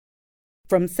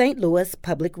from St. Louis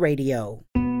Public Radio.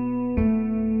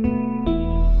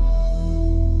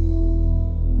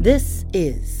 This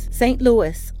is St.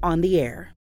 Louis on the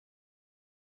Air.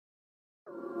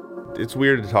 It's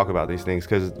weird to talk about these things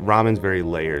because ramen's very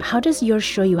layered. How does yours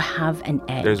show you have an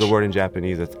edge? There's a word in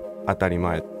Japanese that's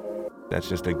atarimae. That's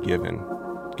just a given.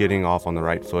 Getting off on the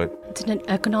right foot. It's an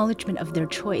acknowledgement of their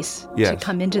choice Yes, to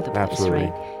come into the place, absolutely.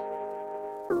 right?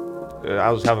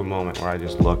 I was having a moment where I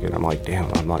just look and I'm like, damn,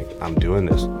 I'm doing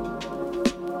this.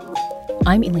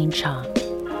 I'm Elaine Cha.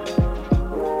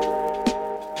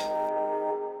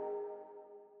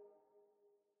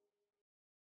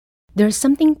 There's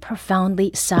something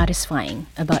profoundly satisfying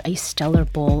about a stellar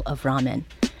bowl of ramen.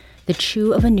 The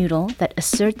chew of a noodle that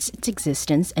asserts its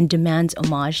existence and demands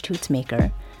homage to its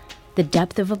maker. The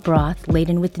depth of a broth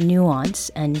laden with nuance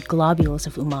and globules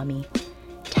of umami.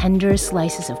 Tender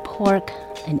slices of pork,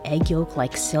 an egg yolk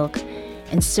like silk,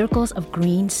 and circles of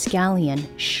green scallion,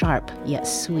 sharp yet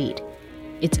sweet.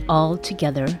 It's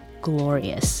altogether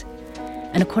glorious.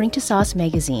 And according to Sauce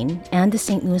Magazine and the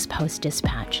St. Louis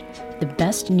Post-Dispatch, the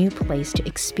best new place to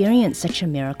experience such a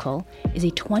miracle is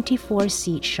a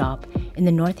 24-seat shop in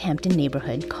the Northampton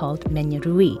neighborhood called Menya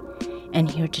Rui.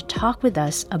 And here to talk with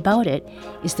us about it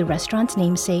is the restaurant's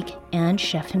namesake and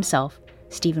chef himself,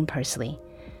 Stephen Persley.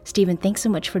 Stephen, thanks so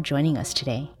much for joining us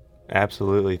today.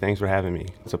 Absolutely. Thanks for having me.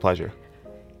 It's a pleasure.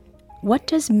 What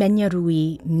does Menya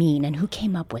Rui mean and who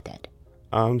came up with it?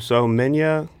 So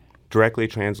Menya, directly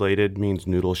translated, means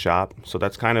noodle shop. So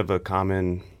that's kind of a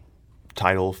common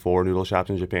title for noodle shops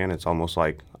in Japan. It's almost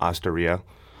like osteria.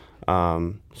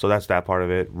 So that's that part of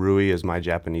it. Rui is my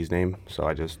Japanese name, so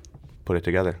I just put it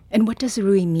together. And what does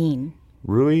Rui mean?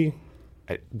 Rui,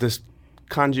 this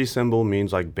kanji symbol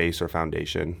means like base or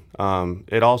foundation.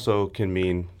 It also can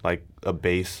mean like a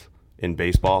base in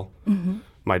baseball. Mm-hmm.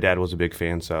 My dad was a big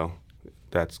fan, so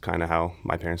that's kind of how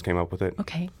my parents came up with it.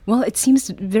 Okay. Well, it seems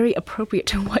very appropriate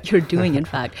to what you're doing, in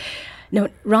fact. Now,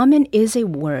 ramen is a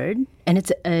word, and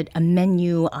it's a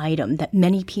menu item that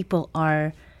many people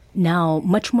are now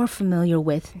much more familiar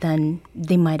with than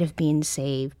they might have been,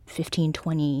 say, 15,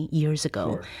 20 years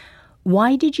ago. Sure.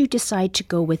 Why did you decide to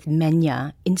go with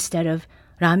menya instead of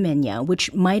ramenya,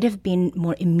 which might have been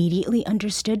more immediately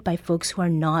understood by folks who are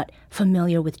not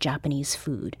familiar with Japanese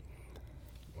food?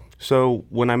 So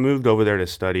when I moved over there to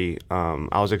study,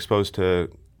 I was exposed to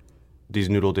these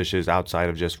noodle dishes outside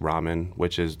of just ramen,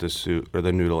 which is the soup or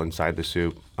the noodle inside the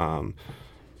soup.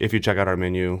 If you check out our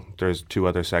menu, there's two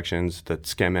other sections. The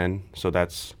tsukemen, so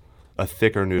that's a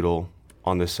thicker noodle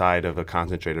on the side of a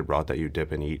concentrated broth that you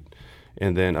dip and eat.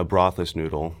 And then a brothless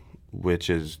noodle, which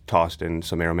is tossed in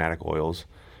some aromatic oils.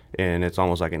 And it's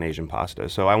almost like an Asian pasta.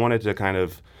 So I wanted to kind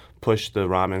of push the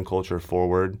ramen culture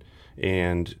forward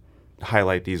and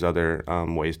highlight these other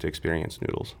ways to experience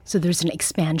noodles. So there's an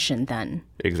expansion then.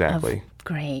 Exactly.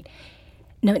 Great.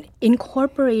 Now,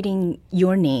 incorporating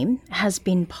your name has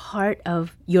been part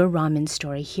of your ramen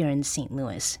story here in St.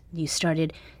 Louis. You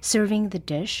started serving the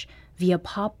dish via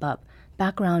pop-up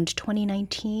back around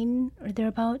 2019 or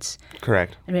thereabouts?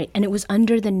 Correct. Right. And it was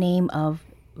under the name of,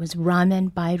 was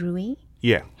Ramen by Rui?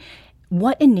 Yeah.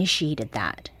 What initiated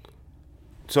that?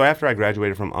 So after I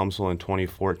graduated from UMSL in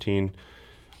 2014,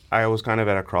 I was kind of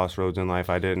at a crossroads in life.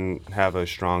 I didn't have a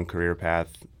strong career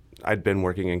path. I'd been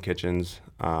working in kitchens.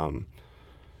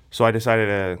 So I decided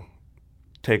to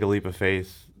take a leap of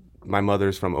faith. My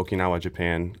mother's from Okinawa,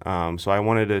 Japan. So I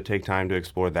wanted to take time to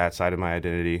explore that side of my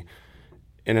identity.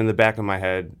 And in the back of my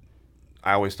head,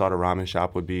 I always thought a ramen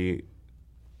shop would be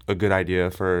a good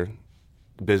idea for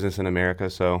business in America.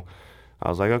 So I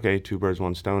was like, okay, two birds,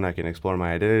 one stone. I can explore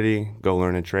my identity, go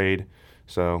learn a trade.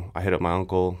 So I hit up my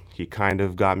uncle. He kind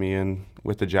of got me in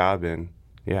with the job and,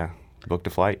 yeah, booked a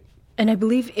flight. And I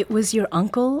believe it was your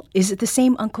uncle. Is it the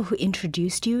same uncle who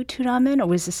introduced you to ramen, or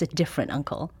was this a different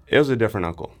uncle? It was a different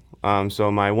uncle. So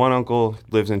my one uncle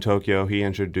lives in Tokyo. He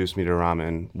introduced me to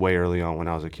ramen way early on when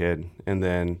I was a kid. And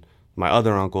then my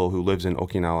other uncle who lives in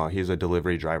Okinawa, he's a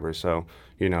delivery driver. So,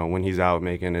 you know, when he's out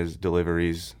making his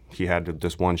deliveries, he had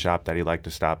this one shop that he liked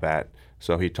to stop at.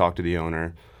 So he talked to the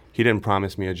owner. He didn't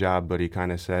promise me a job, but he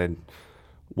kind of said,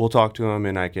 we'll talk to him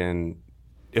and I can,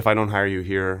 if I don't hire you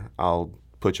here, I'll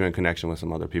put you in connection with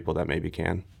some other people that maybe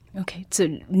can. Okay,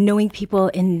 so knowing people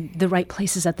in the right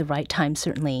places at the right time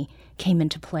certainly came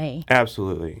into play.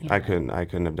 Absolutely. Yeah. I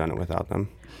couldn't have done it without them.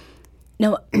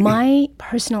 Now, my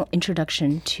personal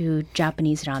introduction to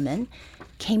Japanese ramen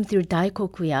came through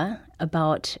Daikokuya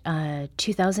about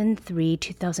 2003,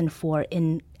 2004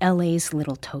 in LA's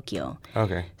Little Tokyo.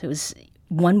 Okay. So it was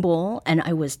one bowl and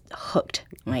I was hooked,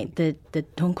 right? The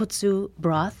tonkotsu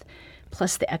broth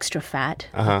plus the extra fat,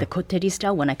 like the kotteri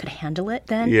style, when I could handle it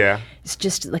then. Yeah. It's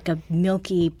just like a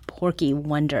milky, porky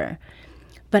wonder.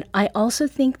 But I also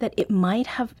think that it might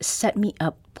have set me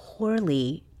up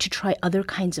poorly to try other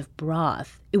kinds of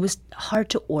broth. It was hard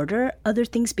to order other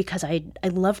things because I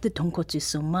loved the tonkotsu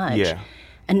so much. Yeah.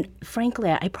 And frankly,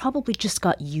 I probably just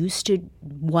got used to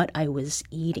what I was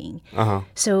eating.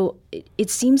 So it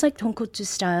seems like tonkotsu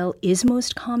style is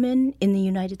most common in the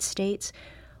United States.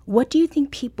 What do you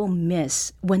think people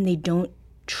miss when they don't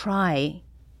try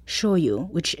shoyu,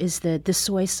 which is the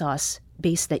soy sauce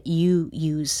base that you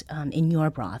use in your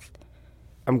broth?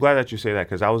 I'm glad that you say that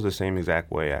because I was the same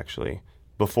exact way, actually.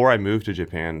 Before I moved to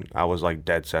Japan, I was like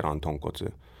dead set on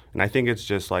tonkotsu. And I think it's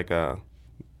just like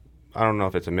I don't know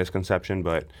if it's a misconception,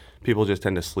 but people just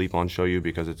tend to sleep on shoyu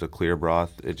because it's a clear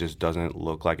broth. It just doesn't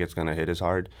look like it's going to hit as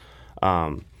hard.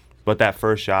 But that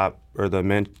first shop, or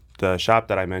the shop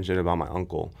that I mentioned about my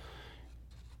uncle,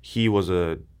 he was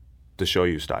the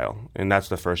shoyu style. And that's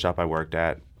the first shop I worked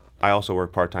at. I also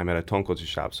worked part-time at a tonkotsu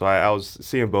shop, so I was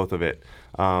seeing both of it.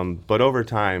 But over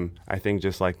time, I think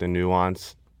just like the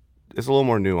nuance, it's a little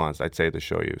more nuanced, I'd say, the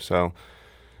shoyu. So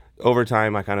over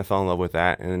time, I kind of fell in love with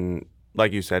that. And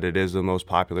like you said, it is the most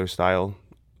popular style.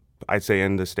 I'd say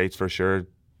in the States for sure.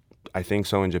 I think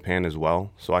so in Japan as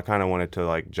well. So I kind of wanted to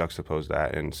like juxtapose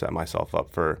that and set myself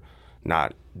up for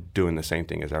not doing the same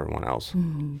thing as everyone else.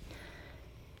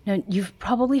 Now, you've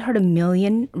probably heard a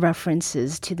million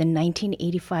references to the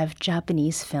 1985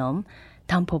 Japanese film,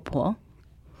 Tampopo.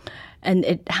 And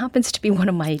it happens to be one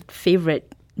of my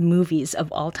favorite movies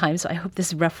of all time, so I hope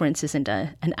this reference isn't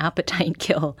an appetite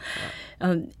kill.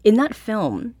 In that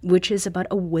film, which is about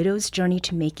a widow's journey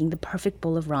to making the perfect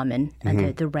bowl of ramen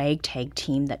and the ragtag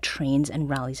team that trains and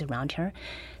rallies around her,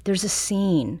 there's a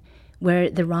scene where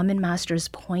the ramen masters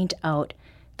point out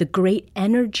the great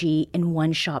energy in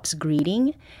one shop's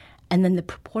greeting and then the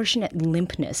proportionate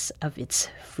limpness of its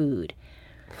food.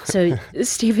 So,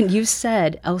 Stephen, you've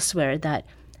said elsewhere that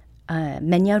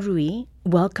Menya Rui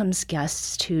welcomes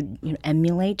guests to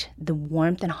emulate the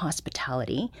warmth and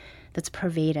hospitality that's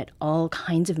pervaded at all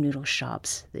kinds of noodle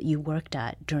shops that you worked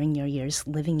at during your years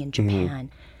living in Japan.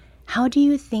 How do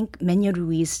you think Menya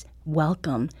Rui's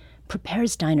welcome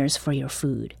prepares diners for your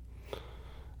food?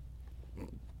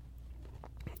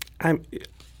 I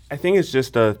think it's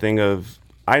just a thing of,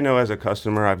 I know as a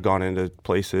customer, I've gone into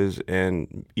places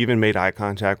and even made eye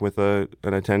contact with an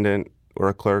attendant or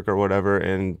a clerk or whatever,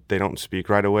 and they don't speak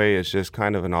right away. It's just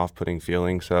kind of an off-putting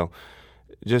feeling. So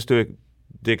just the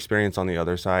experience on the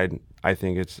other side, I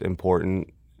think it's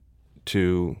important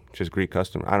to just greet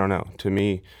customers. I don't know. To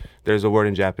me, there's a word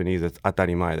in Japanese that's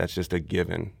atarimae. That's just a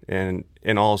given. And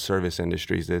in all service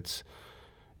industries, it's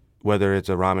whether it's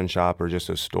a ramen shop or just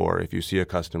a store, if you see a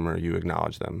customer, you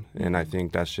acknowledge them. And I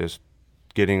think that's just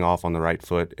getting off on the right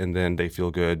foot, and then they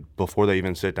feel good before they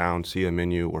even sit down, see a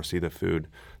menu, or see the food.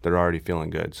 They're already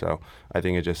feeling good. So I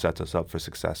think it just sets us up for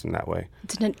success in that way.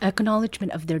 It's an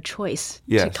acknowledgement of their choice to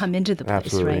Yes, come into the place,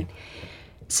 absolutely. right?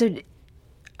 So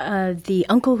the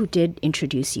uncle who did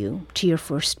introduce you to your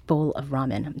first bowl of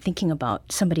ramen, I'm thinking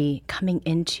about somebody coming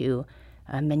into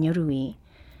Menya Rui.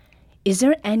 Is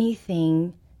there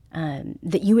anything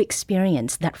that you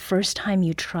experienced that first time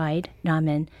you tried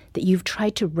ramen that you've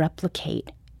tried to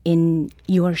replicate in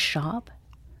your shop?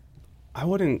 I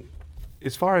wouldn't,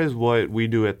 as far as what we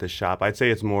do at the shop, I'd say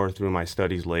it's more through my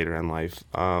studies later in life.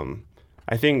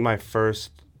 I think my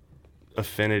first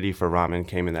affinity for ramen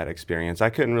came in that experience. I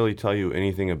couldn't really tell you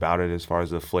anything about it as far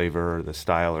as the flavor or the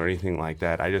style or anything like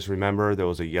that. I just remember there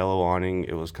was a yellow awning.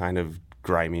 It was kind of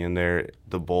grimy in there.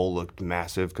 The bowl looked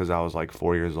massive because I was like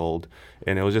 4 years old,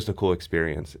 and it was just a cool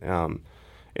experience.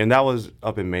 And that was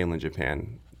up in mainland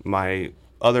Japan. My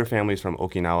other family's from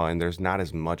Okinawa, and there's not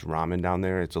as much ramen down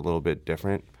there. It's a little bit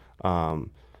different.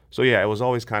 So yeah, it was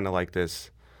always kind of like this,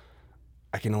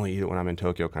 I can only eat it when I'm in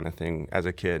Tokyo kind of thing as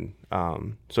a kid.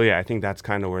 So yeah, I think that's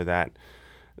kind of where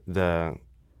the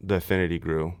affinity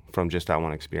grew from, just that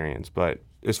one experience. But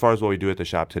as far as what we do at the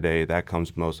shop today, that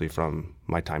comes mostly from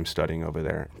my time studying over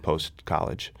there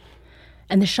post-college.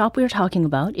 And the shop we are talking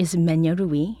about is Menya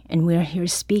Rui, and we're here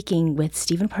speaking with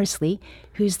Stephen Parsley,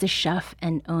 who's the chef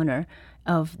and owner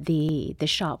of the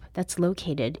shop that's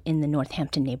located in the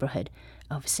Northampton neighborhood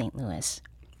of St. Louis.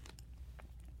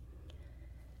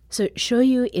 So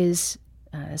shoyu is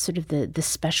sort of the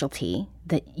specialty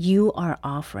that you are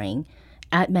offering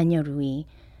at Menya Rui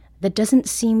that doesn't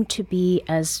seem to be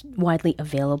as widely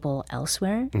available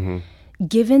elsewhere.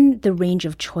 Given the range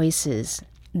of choices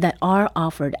that are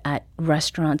offered at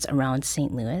restaurants around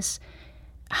St. Louis,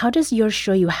 how does your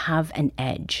shoyu have an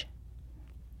edge?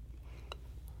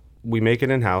 We make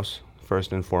it in-house,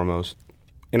 first and foremost.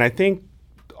 And I think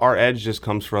our edge just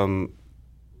comes from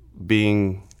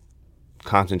being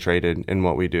concentrated in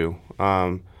what we do.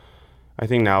 I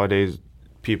think nowadays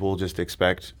people just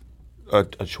expect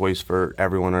a choice for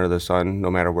everyone under the sun, no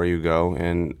matter where you go.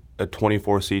 And a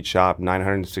 24-seat shop,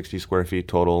 960 square feet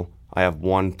total. I have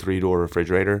one 3-door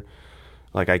refrigerator.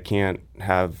 Like, I can't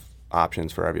have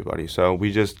options for everybody. So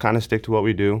we just kind of stick to what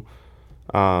we do.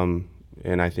 And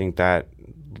I think that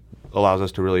allows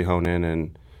us to really hone in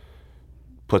and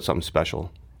put something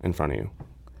special in front of you.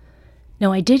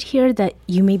 Now, I did hear that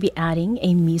you may be adding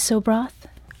a miso broth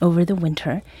over the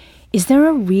winter. Is there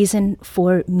a reason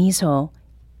for miso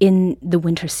in the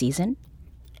winter season?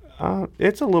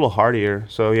 It's a little heartier.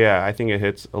 So, yeah, I think it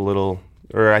hits a little,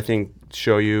 or I think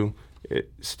shoyu,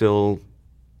 it still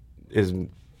is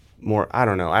more, I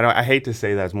don't know. I hate to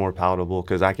say that's more palatable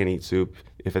because I can eat soup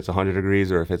if it's 100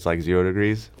 degrees or if it's like 0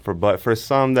 degrees. But for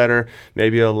some that are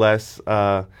maybe a less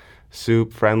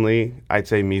soup friendly, I'd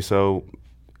say miso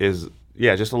is,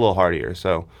 just a little heartier.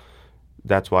 So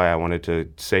that's why I wanted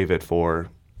to save it for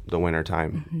the winter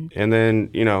time. Mm-hmm. And then,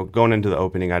 going into the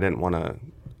opening, I didn't want to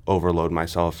overload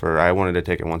myself, or I wanted to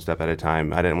take it one step at a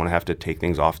time. I didn't want to have to take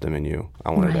things off the menu.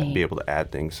 I wanted to be able to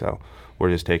add things. So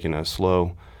we're just taking a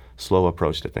slow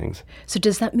approach to things. So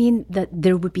does that mean that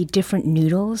there would be different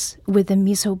noodles with the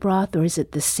miso broth, or is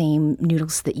it the same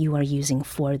noodles that you are using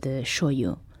for the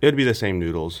shoyu? It would be the same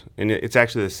noodles, and it's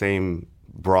actually the same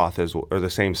broth or the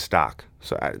same stock.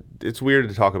 So it's weird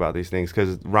to talk about these things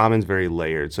because ramen's very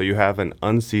layered. So you have an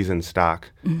unseasoned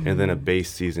stock and then a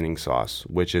base seasoning sauce,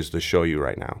 which is the shoyu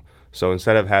right now. So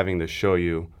instead of having the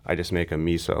shoyu, I just make a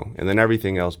miso, and then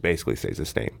everything else basically stays the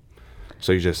same.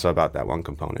 So you just sub out that one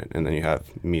component, and then you have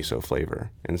miso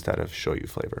flavor instead of shoyu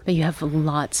flavor. But you have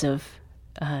lots of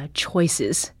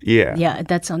choices. Yeah. Yeah,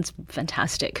 that sounds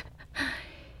fantastic.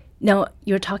 Now,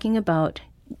 you're talking about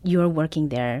you're working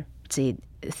there, it's a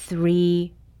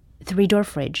three-door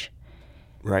fridge.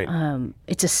 Right.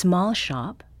 It's a small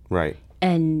shop. Right.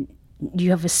 And you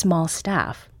have a small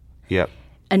staff. Yep.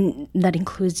 And that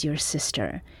includes your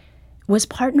sister. Was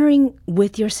partnering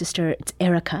with your sister, it's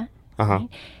Erica, right?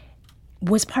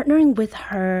 Was partnering with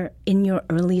her in your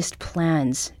earliest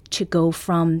plans to go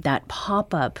from that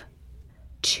pop-up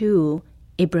to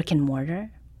a brick and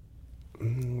mortar?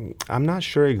 I'm not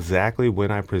sure exactly when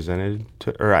I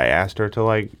I asked her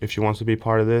to, if she wants to be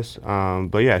part of this.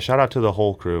 But yeah, shout out to the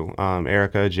whole crew.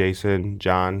 Erica, Jason,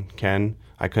 John, Ken.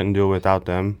 I couldn't do it without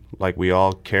them. We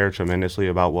all care tremendously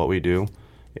about what we do.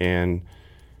 And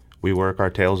we work our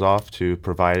tails off to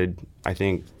provide, I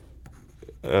think,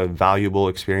 a valuable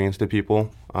experience to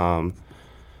people. But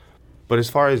as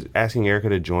far as asking Erica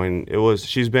to join,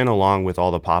 she's been along with all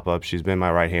the pop-ups. She's been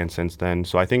my right hand since then.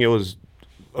 So I think it was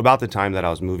about the time that I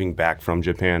was moving back from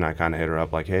Japan, I kind of hit her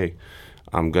up hey,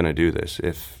 I'm going to do this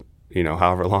if,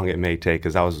 however long it may take,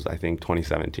 because that was, I think,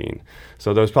 2017.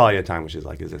 So there was probably a time when she's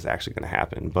like, is this actually going to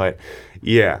happen? But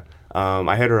yeah,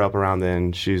 I hit her up around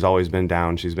then. She's always been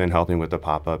down. She's been helping with the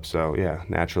pop-up. So yeah,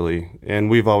 naturally. And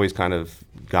we've always kind of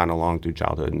gotten along through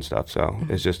childhood and stuff. So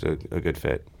it's just a good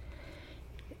fit.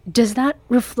 Does that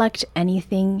reflect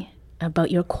anything about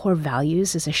your core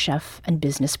values as a chef and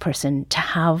business person to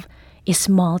have a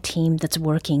small team that's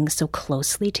working so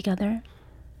closely together?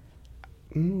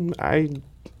 I'm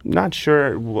not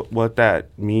sure what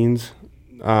that means.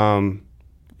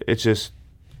 It's just,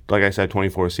 like I said,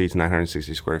 24 seats,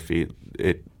 960 square feet.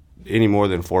 Any more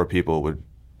than 4 people would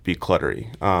be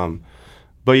cluttery.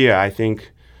 But yeah, I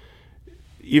think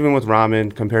even with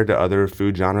ramen, compared to other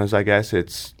food genres, I guess,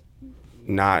 it's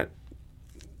not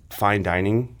fine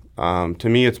dining. To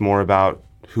me, it's more about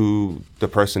the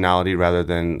personality rather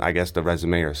than, I guess, the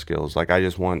resume or skills. I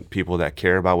just want people that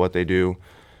care about what they do.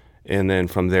 And then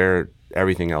from there,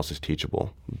 everything else is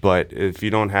teachable. But if you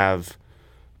don't have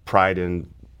pride in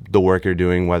the work you're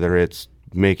doing, whether it's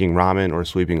making ramen or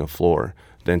sweeping a floor,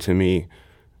 then to me,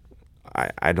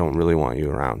 I don't really want you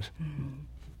around.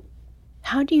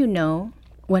 How do you know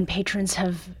when patrons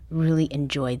have really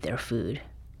enjoyed their food?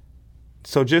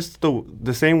 So just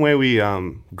the same way we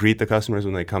greet the customers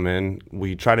when they come in,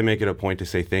 we try to make it a point to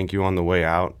say thank you on the way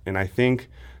out. And I think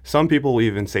some people will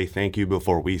even say thank you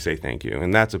before we say thank you,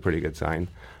 and that's a pretty good sign.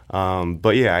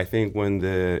 But yeah, I think when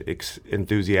the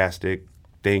enthusiastic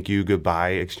thank you,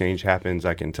 goodbye exchange happens,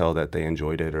 I can tell that they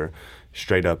enjoyed it, or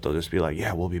straight up they'll just be like,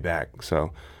 yeah, we'll be back.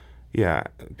 So yeah,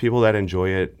 people that enjoy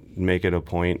it make it a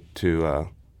point to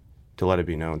let it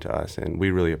be known to us, and we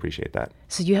really appreciate that.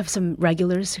 So you have some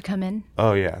regulars who come in?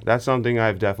 Oh yeah, that's something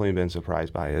I've definitely been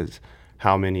surprised by, is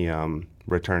how many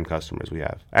return customers we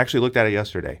have. I actually looked at it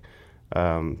yesterday.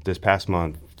 This past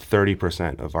month,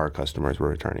 30% of our customers were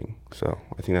returning. So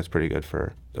I think that's pretty good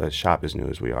for a shop as new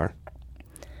as we are.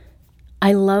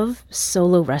 I love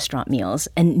solo restaurant meals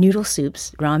and noodle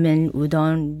soups, ramen,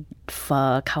 udon,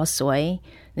 pho, khao soi,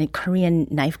 the Korean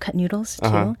knife cut noodles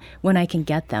too, when I can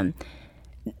get them.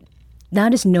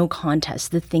 That is no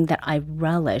contest, the thing that I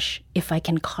relish if I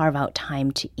can carve out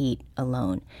time to eat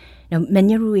alone. Now,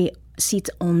 Menyarui seats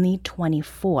only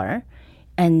 24,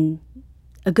 and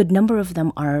a good number of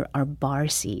them are bar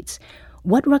seats.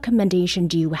 What recommendation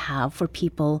do you have for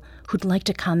people who'd like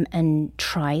to come and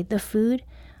try the food?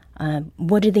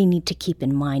 What do they need to keep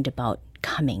in mind about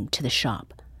coming to the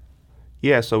shop?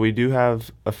 Yeah, so we do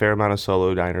have a fair amount of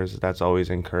solo diners. That's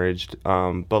always encouraged.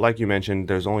 But like you mentioned,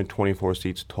 there's only 24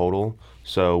 seats total.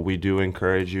 So we do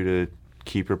encourage you to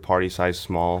keep your party size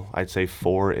small. I'd say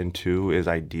 4 and 2 is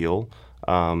ideal.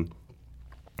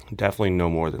 Definitely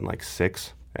no more than like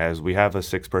 6, as we have a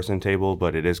 6-person table,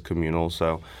 but it is communal.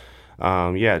 So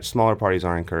smaller parties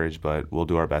are encouraged, but we'll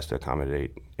do our best to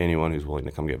accommodate anyone who's willing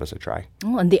to come give us a try.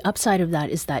 Oh, and the upside of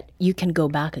that is that you can go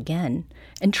back again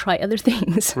and try other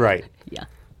things. Right. Yeah.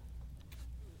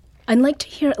 I'd like to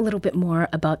hear a little bit more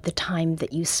about the time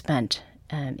that you spent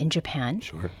in Japan.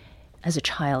 Sure. As a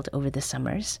child over the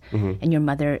summers. And your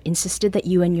mother insisted that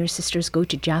you and your sisters go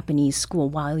to Japanese school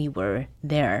while you were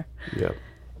there. Yep.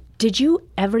 Did you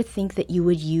ever think that you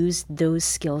would use those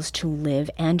skills to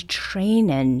live and train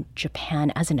in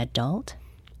Japan as an adult?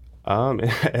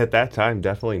 At that time,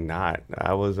 definitely not.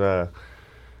 I was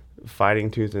fighting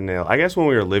tooth and nail. I guess when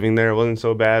we were living there, it wasn't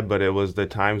so bad, but it was the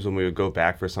times when we would go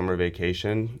back for summer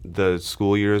vacation. The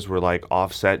school years were like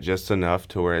offset just enough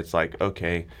to where it's like,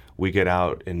 okay, we get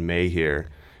out in May here,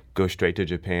 go straight to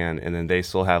Japan, and then they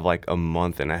still have like a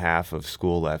month and a half of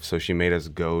school left. So she made us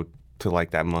go to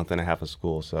like that month and a half of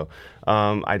school. So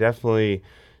I definitely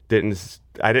didn't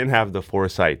have the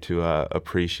foresight to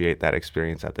appreciate that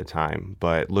experience at the time.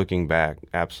 But looking back,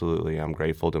 absolutely, I'm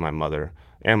grateful to my mother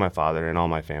and my father and all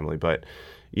my family. But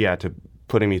yeah, to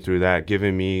putting me through that,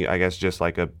 giving me, I guess, just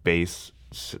like a base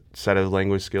set of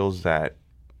language skills that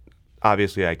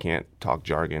obviously I can't talk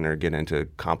jargon or get into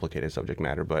complicated subject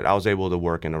matter, but I was able to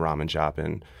work in a ramen shop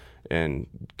and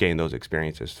gain those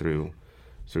experiences through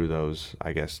those,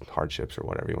 I guess, hardships or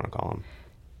whatever you want to call them.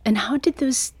 And how did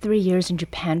those 3 years in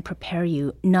Japan prepare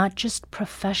you, not just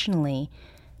professionally,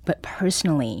 but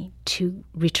personally, to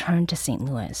return to St.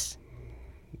 Louis?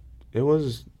 It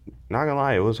was, not gonna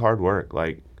lie, it was hard work.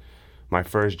 Like, my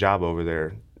first job over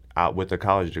there, out with a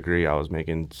college degree, I was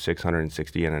making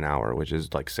 $660 an hour, which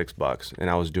is like $6, and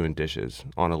I was doing dishes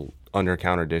on a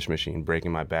under-counter dish machine,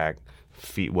 breaking my back,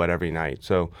 feet wet every night.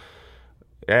 So,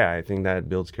 yeah, I think that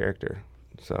builds character.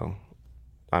 So,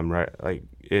 I'm right. Like,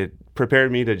 it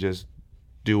prepared me to just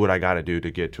do what I got to do to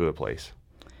get to a place.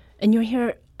 And you're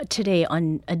here today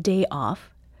on a day off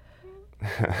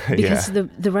because Yeah.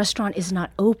 the restaurant is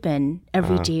not open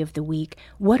every day of the week.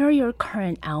 What are your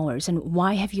current hours, and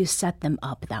why have you set them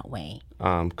up that way?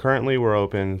 Currently, we're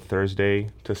open Thursday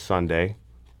to Sunday,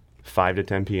 5 to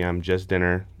 10 p.m., just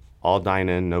dinner, all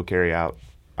dine-in, no carry-out.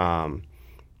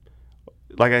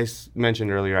 Like I mentioned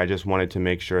earlier, I just wanted to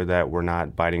make sure that we're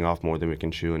not biting off more than we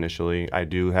can chew initially. I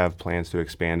do have plans to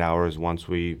expand hours once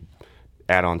we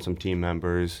add on some team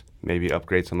members, maybe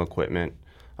upgrade some equipment.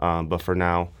 But for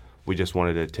now, we just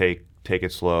wanted to take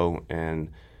it slow and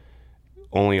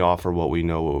only offer what we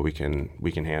know what we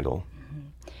can handle.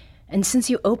 And since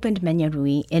you opened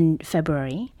Menyarui in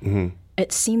February,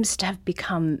 it seems to have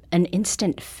become an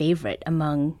instant favorite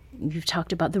among, you've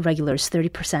talked about the regulars,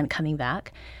 30% coming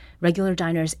back, regular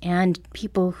diners, and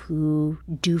people who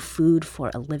do food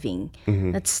for a living.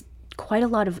 That's quite a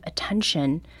lot of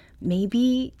attention,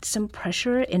 maybe some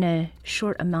pressure in a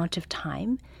short amount of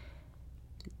time.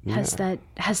 Yeah.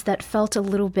 Has that felt a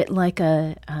little bit like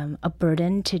a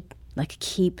burden to like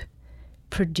keep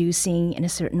producing in a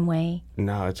certain way?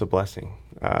 No, it's a blessing.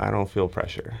 I don't feel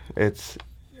pressure.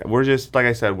 We're just, like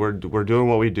I said, we're doing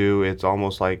what we do. It's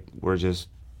almost like we're just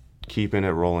keeping it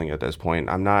rolling at this point.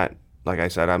 I'm not, like I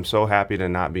said, I'm so happy to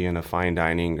not be in a fine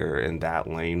dining or in that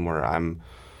lane where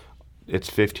it's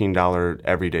 $15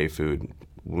 everyday food.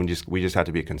 We just have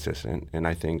to be consistent, and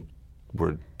I think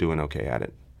we're doing okay at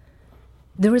it.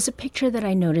 There was a picture that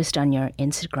I noticed on your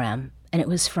Instagram, and it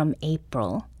was from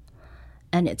April,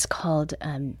 and it's called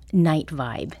Night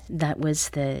Vibe. That was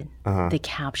the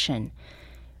caption.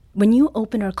 When you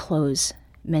open or close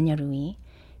Menyarui,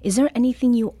 is there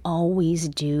anything you always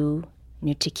do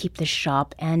to keep the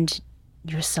shop and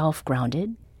yourself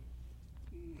grounded?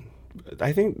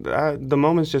 I think the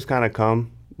moments just kind of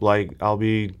come. Like, I'll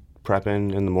be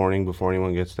prepping in the morning before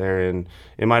anyone gets there. And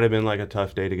it might have been like a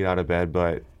tough day to get out of bed,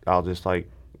 but I'll just have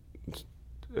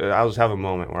a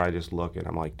moment where I just look and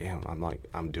I'm like, damn,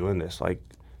 I'm doing this, like,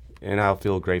 and I'll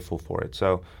feel grateful for it.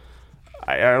 So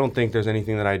I don't think there's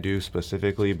anything that I do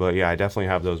specifically, but yeah, I definitely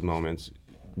have those moments,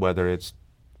 whether it's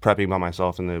prepping by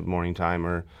myself in the morning time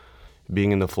or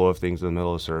being in the flow of things in the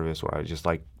middle of service, where I just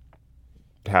like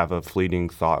have a fleeting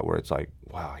thought where it's like,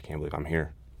 wow, I can't believe I'm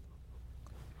here.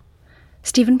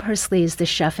 Stephen Persley is the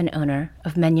chef and owner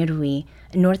of Menya Rui,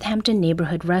 a Northampton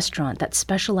neighborhood restaurant that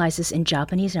specializes in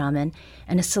Japanese ramen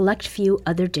and a select few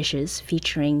other dishes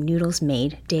featuring noodles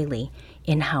made daily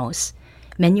in-house.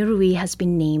 Menya Rui has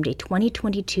been named a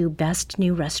 2022 Best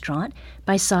New Restaurant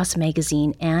by Sauce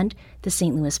Magazine and the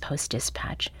St. Louis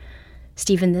Post-Dispatch.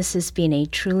 Stephen, this has been a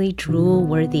truly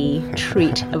drool-worthy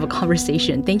treat of a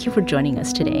conversation. Thank you for joining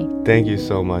us today. Thank you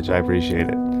so much. I appreciate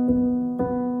it.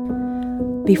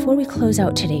 Before we close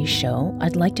out today's show,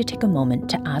 I'd like to take a moment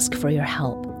to ask for your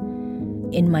help.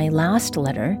 In my last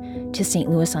letter to St.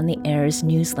 Louis on the Air's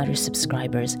newsletter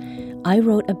subscribers, I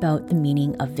wrote about the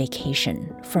meaning of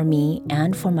vacation for me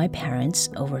and for my parents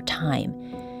over time.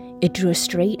 It drew a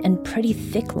straight and pretty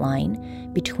thick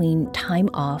line between time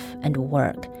off and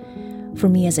work. For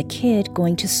me as a kid,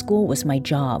 going to school was my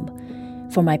job.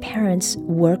 For my parents,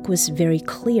 work was very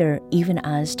clear, even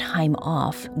as time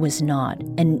off was not,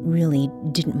 and really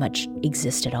didn't much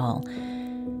exist at all.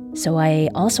 So I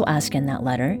also ask in that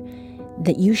letter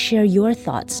that you share your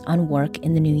thoughts on work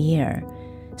in the new year.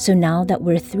 So now that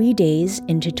we're 3 days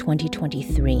into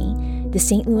 2023, the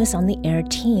St. Louis on the Air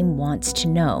team wants to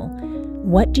know,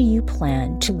 what do you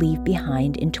plan to leave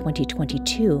behind in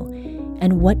 2022?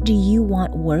 And what do you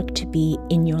want work to be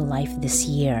in your life this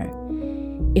year?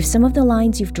 If some of the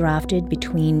lines you've drafted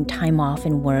between time off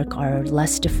and work are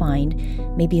less defined,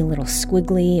 maybe a little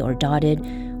squiggly or dotted,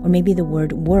 or maybe the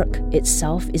word work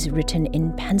itself is written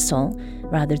in pencil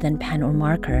rather than pen or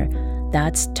marker,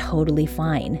 that's totally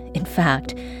fine. In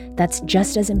fact, that's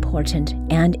just as important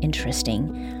and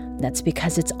interesting. That's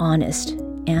because it's honest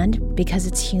and because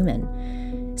it's human.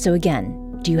 So again,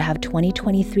 do you have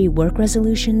 2023 work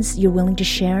resolutions you're willing to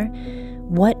share?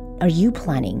 What are you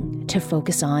planning to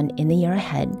focus on in the year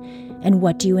ahead, and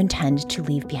what do you intend to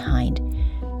leave behind?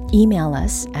 Email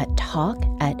us at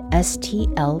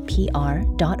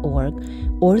talk@stlpr.org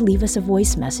or leave us a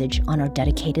voice message on our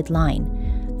dedicated line,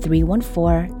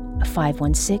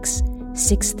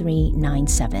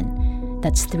 314-516-6397.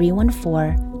 That's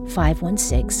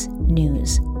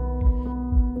 314-516-NEWS.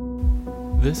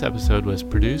 This episode was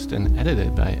produced and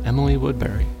edited by Emily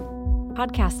Woodbury.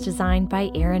 Podcast designed by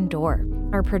Aaron Dorr.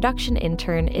 Our production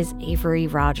intern is Avery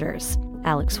Rogers.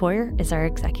 Alex Hoyer is our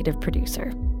executive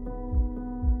producer.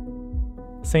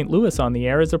 St. Louis on the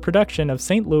Air is a production of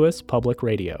St. Louis Public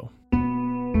Radio.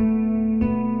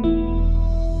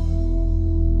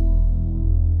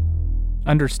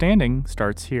 Understanding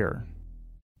starts here.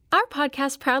 Our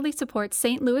podcast proudly supports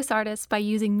St. Louis artists by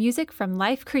using music from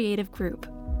Life Creative Group.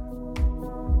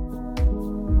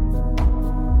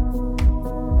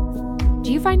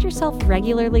 Do you find yourself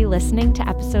regularly listening to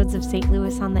episodes of St.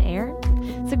 Louis on the Air?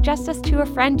 Suggest us to a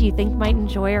friend you think might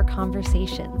enjoy our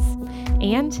conversations.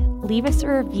 And leave us a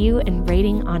review and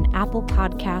rating on Apple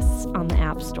Podcasts on the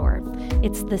App Store.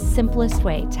 It's the simplest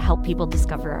way to help people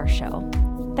discover our show.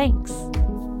 Thanks.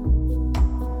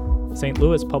 St.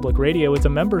 Louis Public Radio is a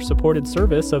member-supported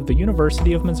service of the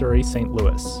University of Missouri St.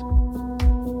 Louis.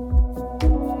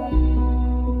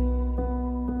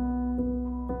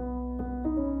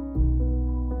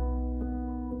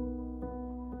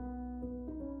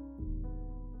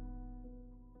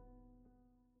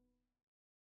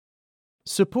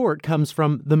 Support comes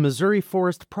from the Missouri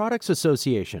Forest Products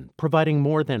Association, providing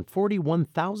more than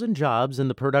 41,000 jobs in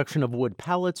the production of wood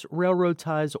pallets, railroad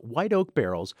ties, white oak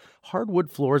barrels,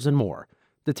 hardwood floors, and more.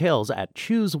 Details at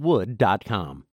choosewood.com.